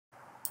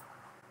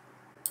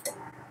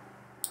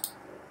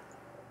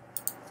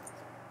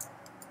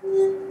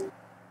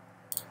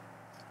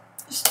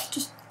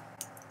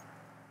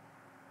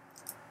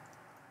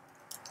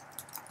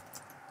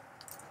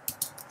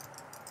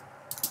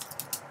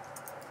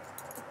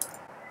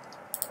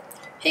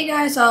Hey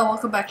guys,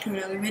 welcome back to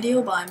another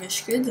video by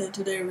Mishkids, and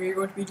today we're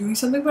going to be doing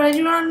something, but I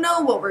do not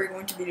know what we're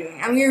going to be doing.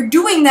 And we're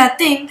doing that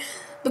thing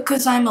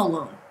because I'm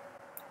alone.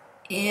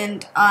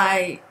 And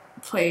I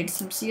played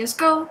some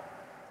CSGO,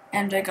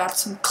 and I got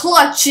some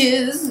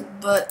clutches,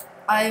 but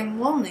I'm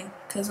lonely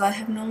because I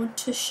have no one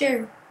to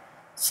share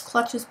these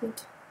clutches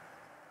with.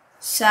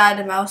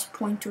 Sad mouse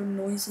pointer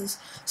noises.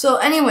 So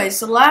anyways,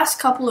 the last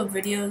couple of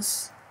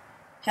videos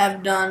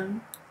have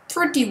done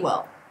pretty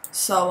well.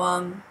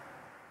 So,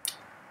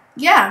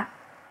 yeah.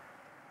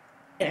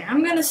 Okay,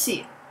 I'm gonna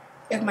see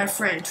if my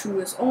friend, who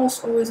is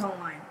almost always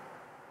online,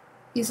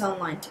 he's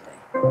online today.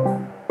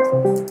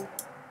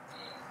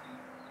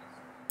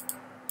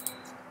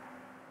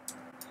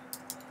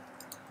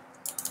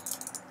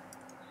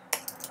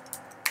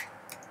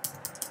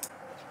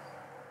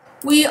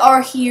 We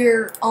are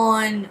here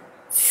on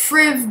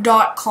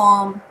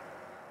friv.com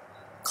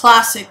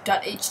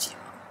classic.html.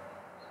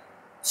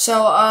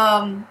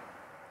 So,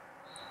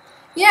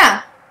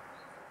 yeah.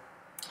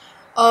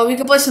 We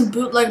can play some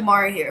bootleg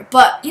Mario here.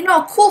 But, you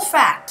know, cool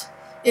fact.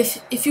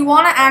 If you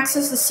want to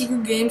access the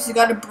secret games, you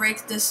gotta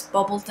break this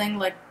bubble thing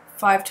like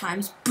 5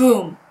 times.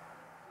 Boom.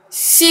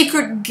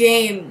 Secret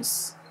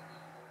games.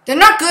 They're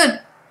not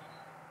good,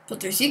 but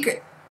they're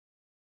secret.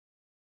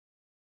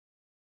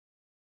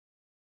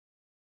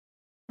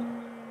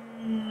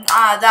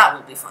 That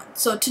will be fun.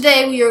 So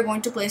today we are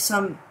going to play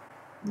some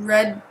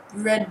Red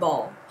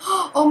Ball.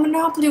 Oh,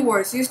 Monopoly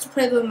Wars. I used to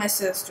play that with my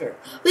sister.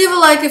 Leave a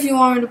like if you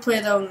want me to play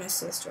that with my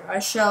sister. I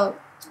shall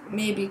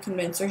maybe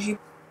convince her.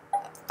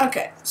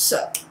 Okay,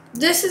 so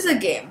this is a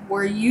game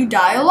where you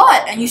die a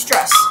lot and you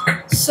stress.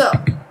 So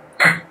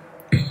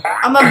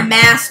I'm a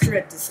master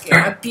at this game.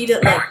 I beat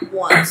it like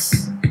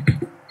once.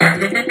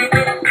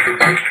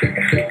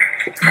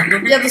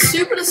 Yeah, the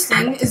stupidest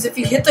thing is if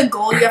you hit the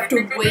goal, you have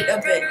to wait a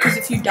bit, because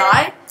if you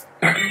die,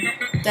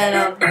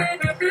 then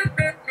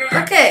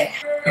okay.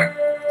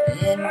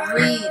 And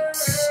read.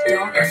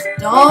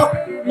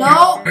 Don't.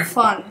 No.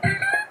 Fun.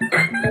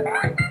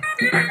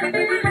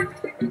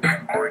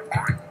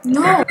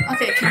 No.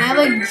 Okay, can I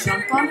like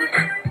jump on it?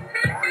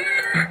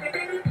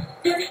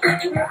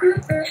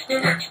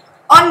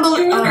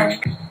 Unbelievable.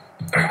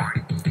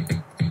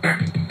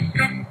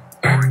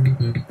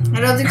 I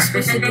don't think you're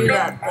supposed to do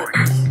that, but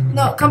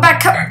no. Come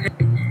back.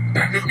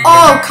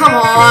 Oh, come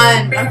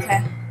on.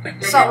 Okay.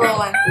 Stop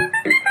rolling.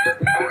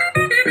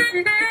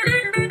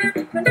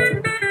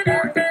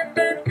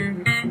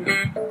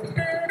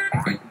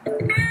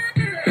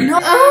 No.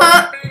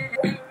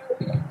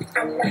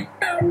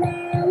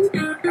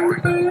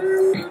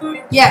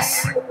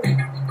 Yes.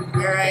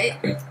 Alright.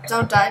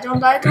 Don't die. Don't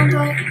die. Don't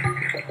die.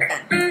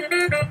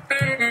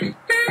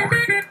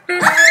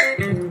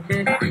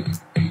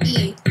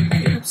 E.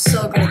 I'm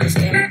so good at this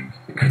game.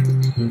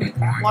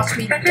 Watch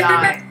me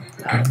die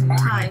 1,000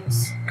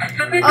 times.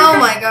 Oh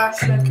my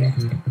gosh. Okay.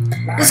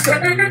 Let's go.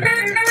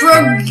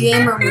 Pro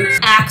gamer moves.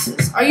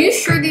 Axes. Are you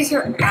sure these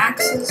are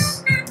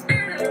axes?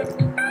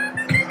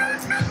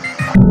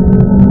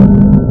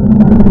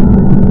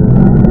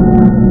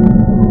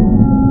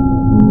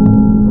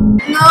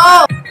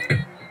 No!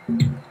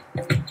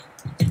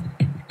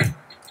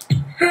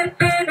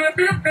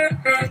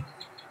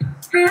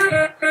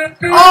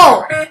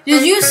 Oh!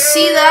 Did you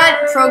see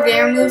that? Pro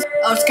gamer moves?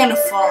 Oh, it's gonna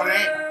fall,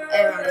 right?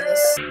 I remember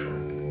this.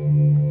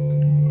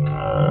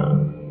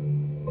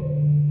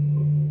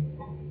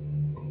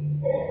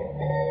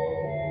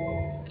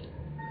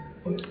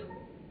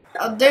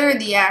 Oh, there are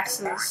the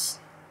axes.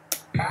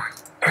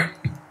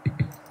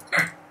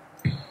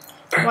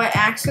 Why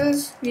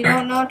axes? We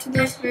don't know to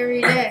this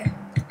very day.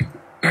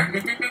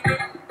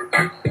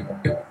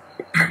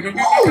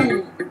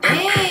 Oh,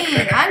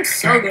 dang! I'm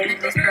so good at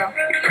this, bro.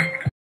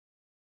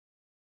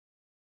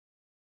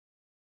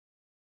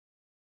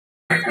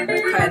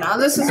 Okay, now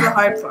this is the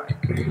hard part.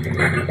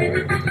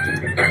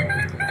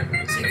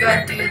 So you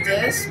gotta do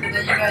this, but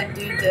then you gotta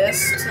do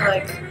this to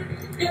like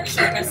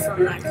keep it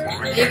from like.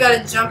 And then you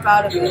gotta jump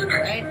out of it,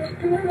 right?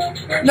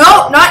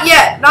 No, not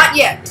yet, not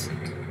yet,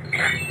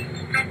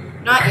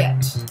 not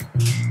yet.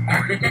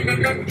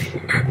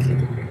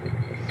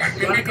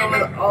 You wanna go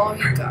with all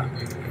you got.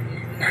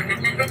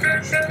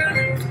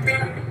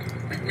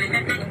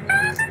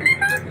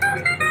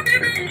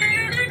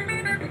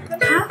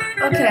 Huh?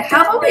 Okay,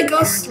 how about we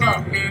go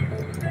slow?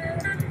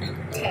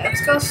 Okay,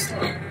 let's go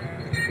slow.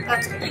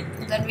 That's good.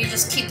 Then we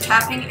just keep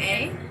tapping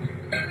A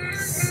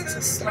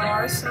to slow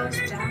ourselves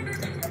down.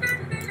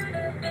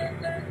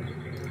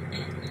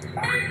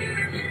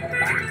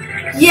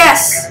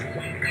 Yes!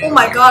 Oh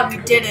my god, we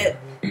did it.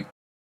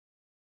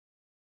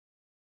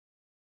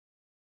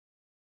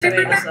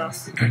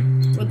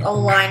 With a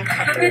line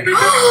cutter.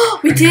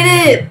 We did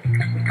it!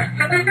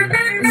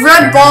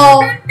 Red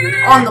ball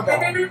on the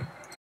ball.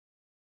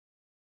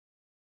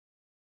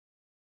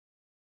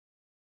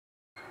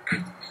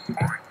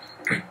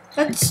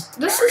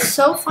 This is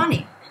so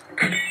funny.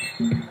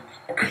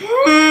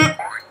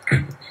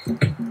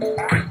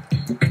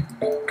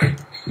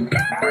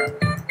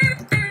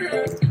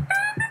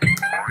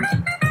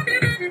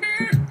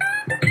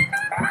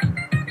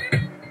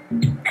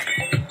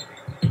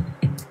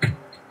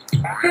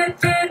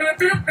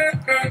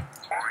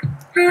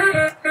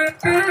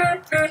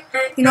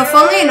 You know,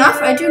 funnily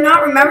enough, I do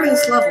not remember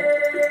this level.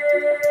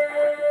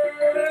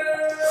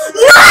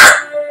 No!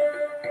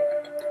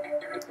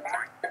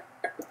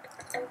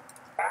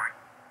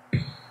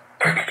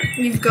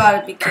 You've got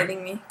to be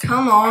kidding me.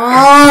 Come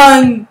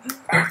on!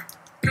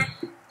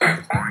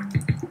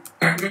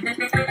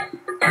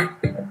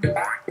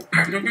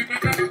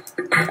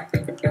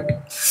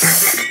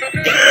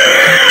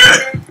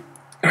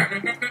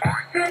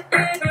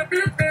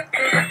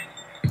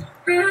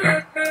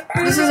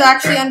 This is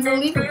actually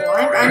unbelievable.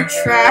 I'm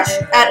trash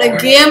at a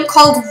game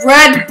called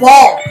Red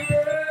Ball.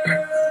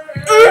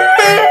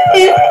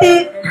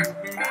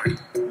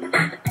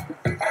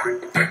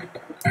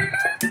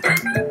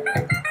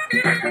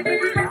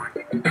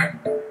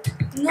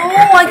 No,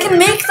 I can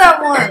make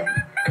that one.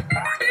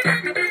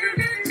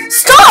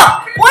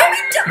 Stop! Why am I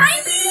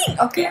dying?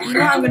 Okay, you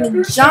know I'm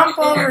gonna jump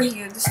over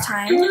here this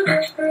time.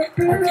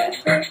 Okay.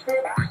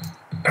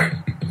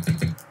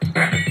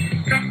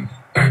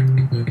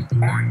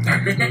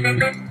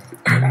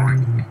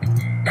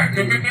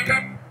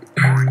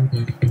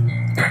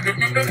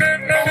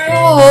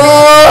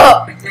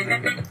 Oh!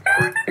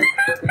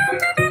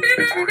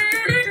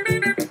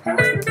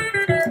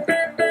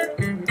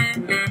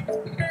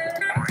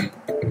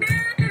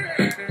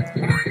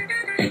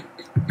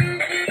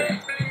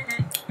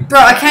 Bro,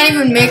 I can't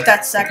even make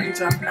that second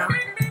jump now.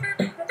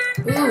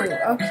 Ooh,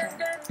 okay.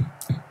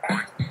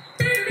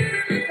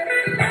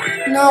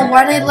 No,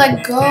 why did I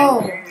let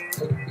go?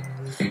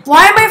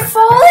 Why am I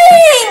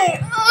falling?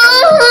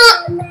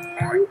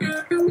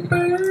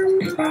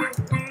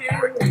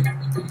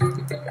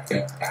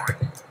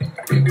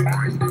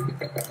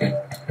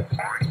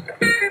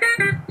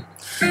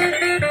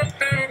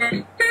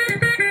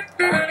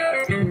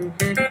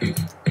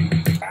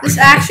 This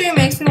actually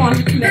makes me want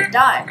to commit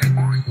die.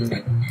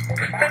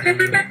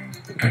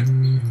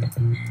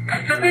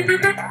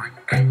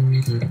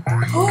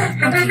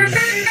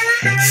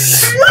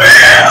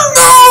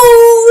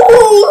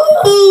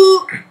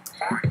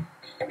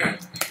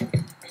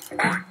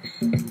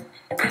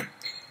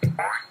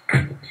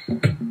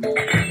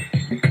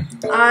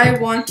 I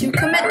want to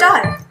commit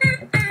die.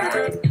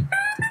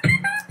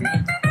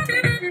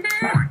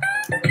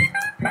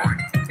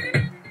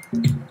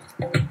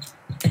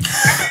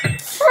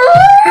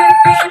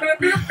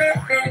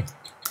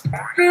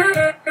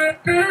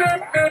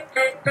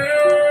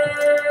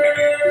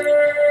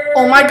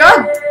 Oh my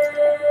god!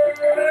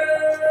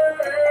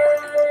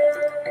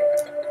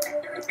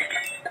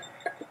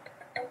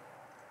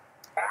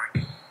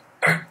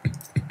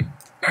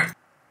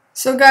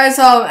 So guys,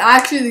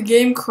 actually the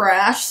game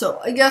crashed, so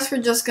I guess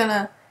we're just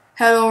gonna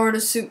head over to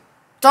soup.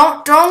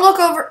 Don't look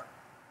over.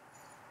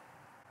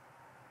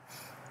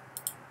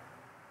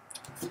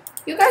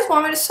 You guys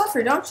want me to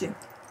suffer, don't you?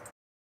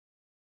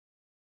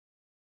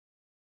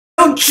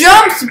 No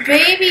jumps,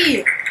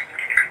 baby!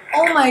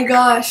 Oh my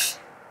gosh.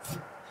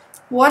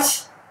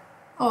 What?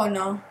 Oh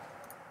no.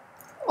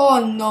 Oh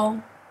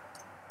no.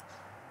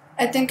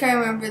 I think I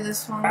remember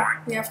this one.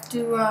 We have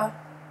to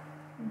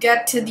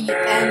get to the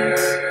end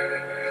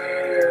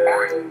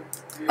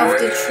of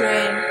the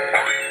train.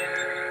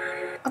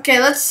 Okay,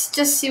 let's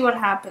just see what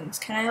happens.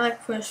 Can I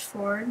like push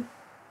forward?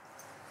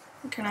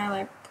 Or can I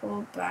like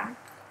pull back?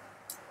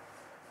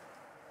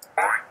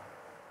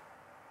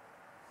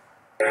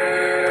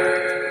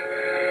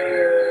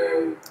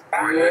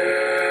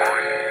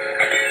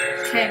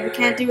 Okay, we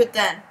can't do it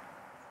then.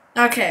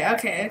 Okay. I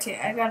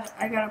got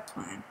a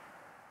plan.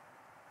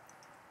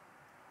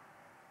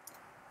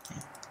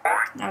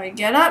 Now we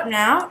get up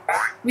now.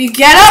 We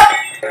get up!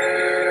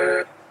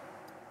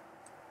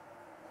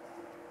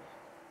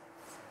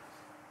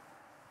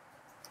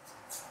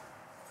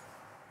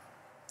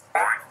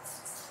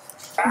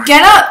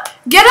 Get up!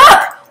 Get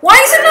up! Why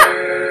is it not?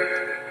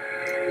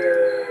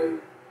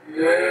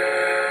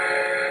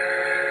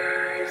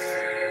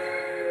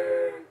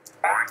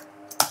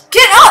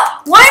 Get up!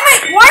 Why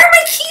are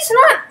my keys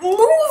not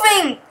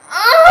moving?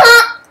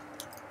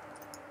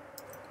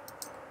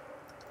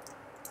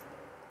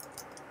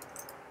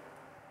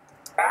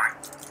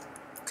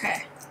 Okay,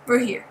 we're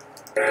here.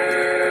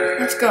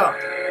 Let's go.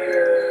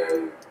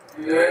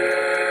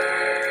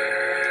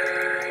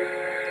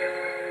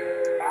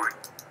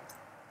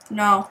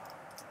 No.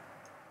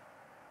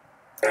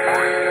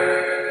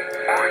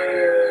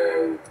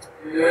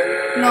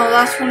 No,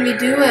 that's when we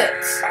do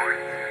it.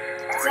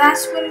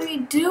 That's when we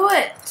do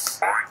it.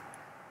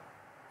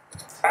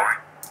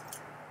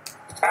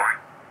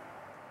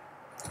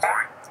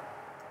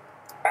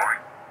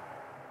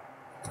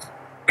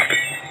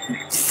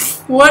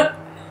 What?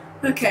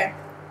 Okay.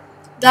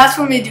 That's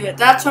when we do it.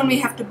 That's when we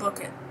have to book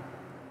it.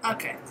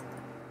 Okay.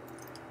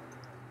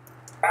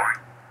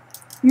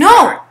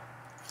 No!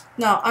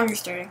 No, I'm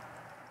restarting.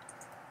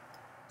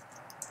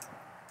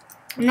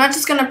 I'm not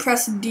just gonna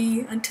press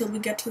D until we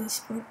get to this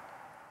point.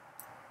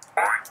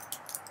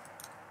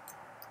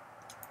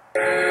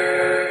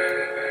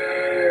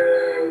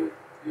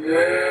 You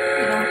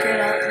don't get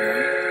up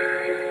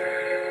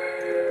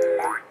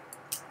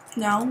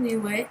now. No, we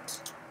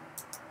wait.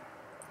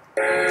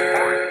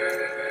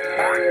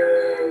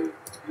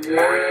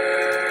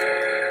 3,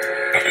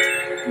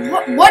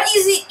 What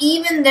is it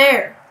even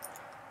there?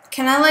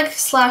 Can I like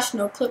slash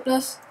no clip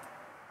this?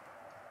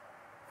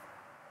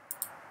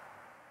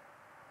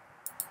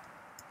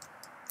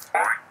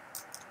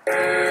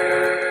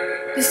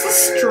 This is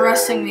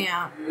stressing me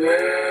out.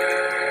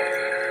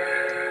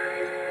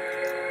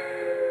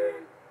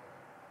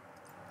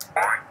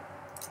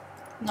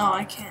 No,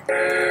 I can't.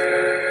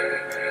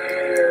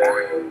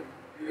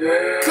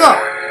 Go!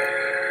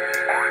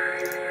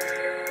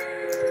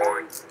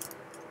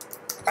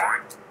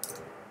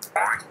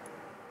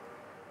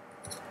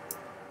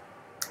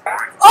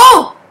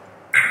 Oh!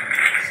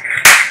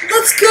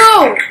 Let's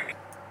go!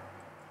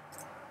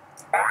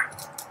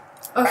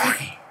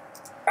 Okay.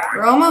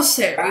 We're almost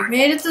there. We've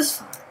made it this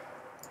far.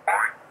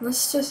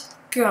 Let's just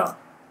go.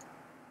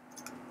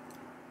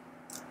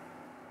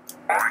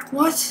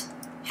 What?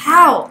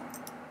 How?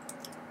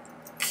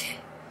 Okay.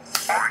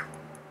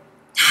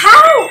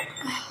 How?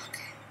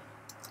 Okay.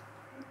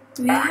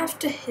 Do we have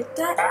to hit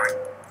that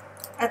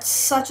at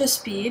such a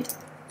speed?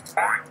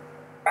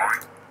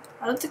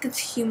 I don't think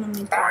it's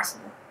humanly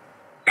possible.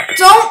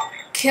 Don't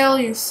kill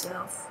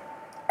yourself.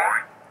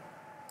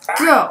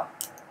 Go.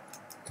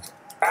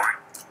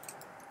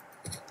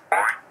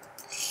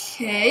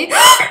 Okay.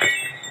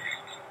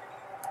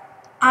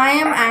 I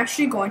am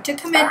actually going to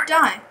commit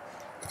die.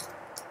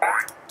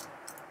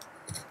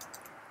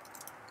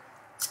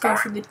 Let's go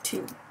for the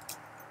 2.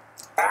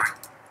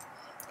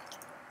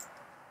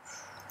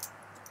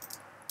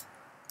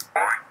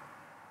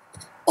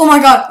 Oh my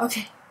god,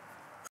 okay.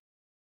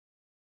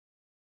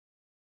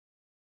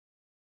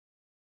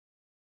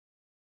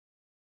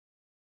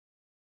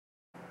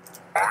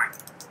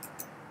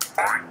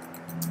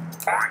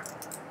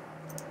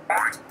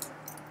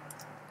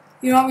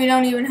 You know what, we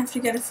don't even have to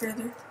get it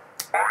further.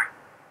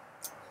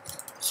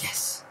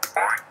 Yes.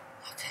 Okay.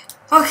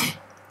 Okay.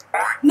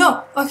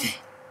 No, okay.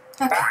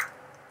 Okay.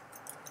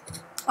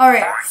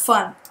 Alright,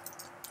 fun.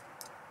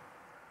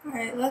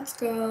 Alright, let's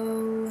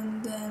go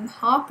and then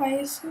hop, I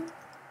assume.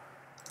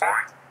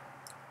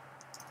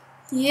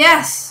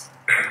 Yes!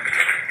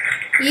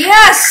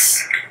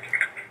 Yes!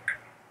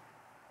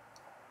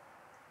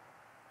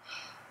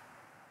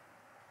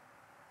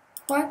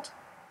 What?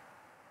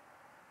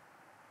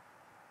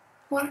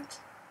 What?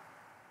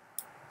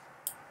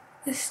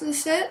 Is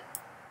this it?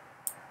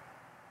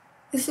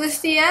 Is this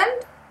the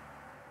end?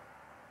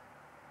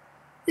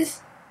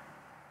 Is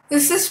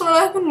this what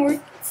I've been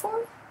working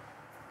for?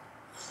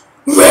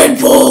 Red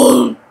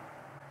Bull!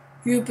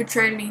 You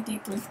betrayed me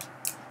deeply.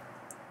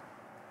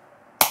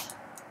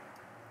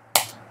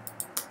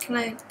 Can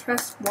I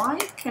press Y?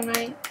 Can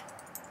I?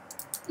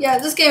 Yeah,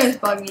 this game is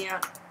bugging me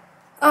out.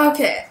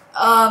 Okay,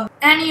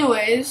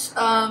 anyways,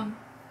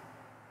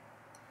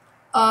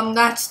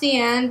 that's the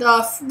end.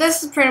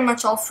 This is pretty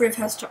much all Friv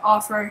has to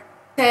offer.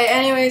 Okay,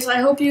 anyways, I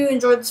hope you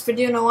enjoyed this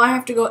video. Now I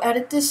have to go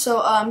edit this,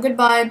 so,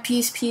 goodbye,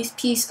 peace, peace,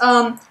 peace.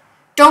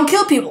 Don't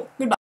kill people.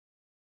 Goodbye.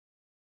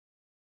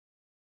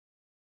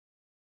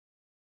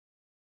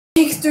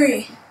 Take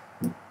 3.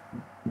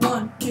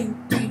 1, 2,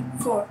 3,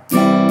 4.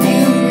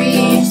 You've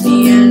reached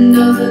the end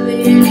of the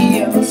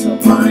video, so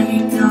why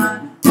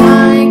not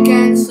like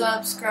and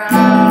subscribe?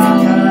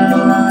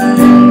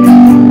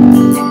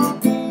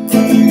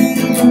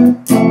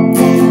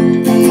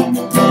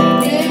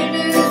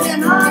 It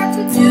isn't hard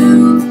to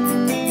do.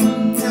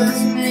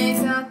 Just make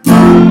that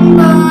thumb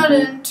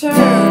button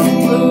turn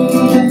blue.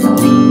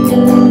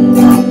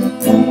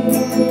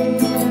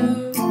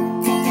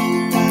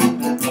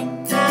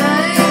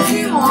 And if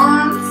you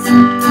want,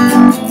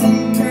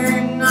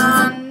 turn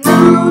on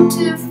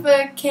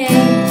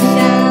notifications.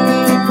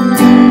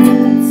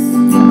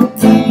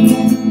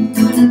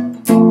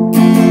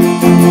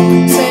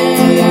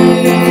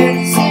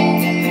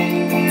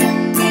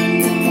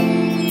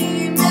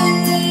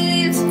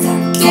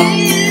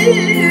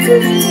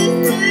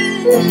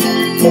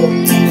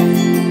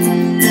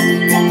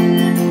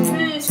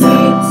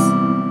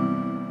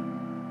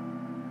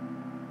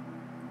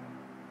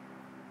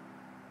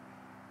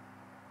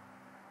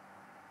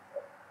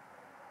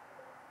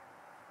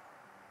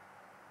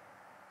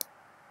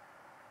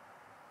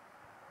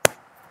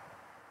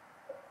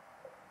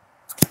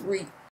 Three.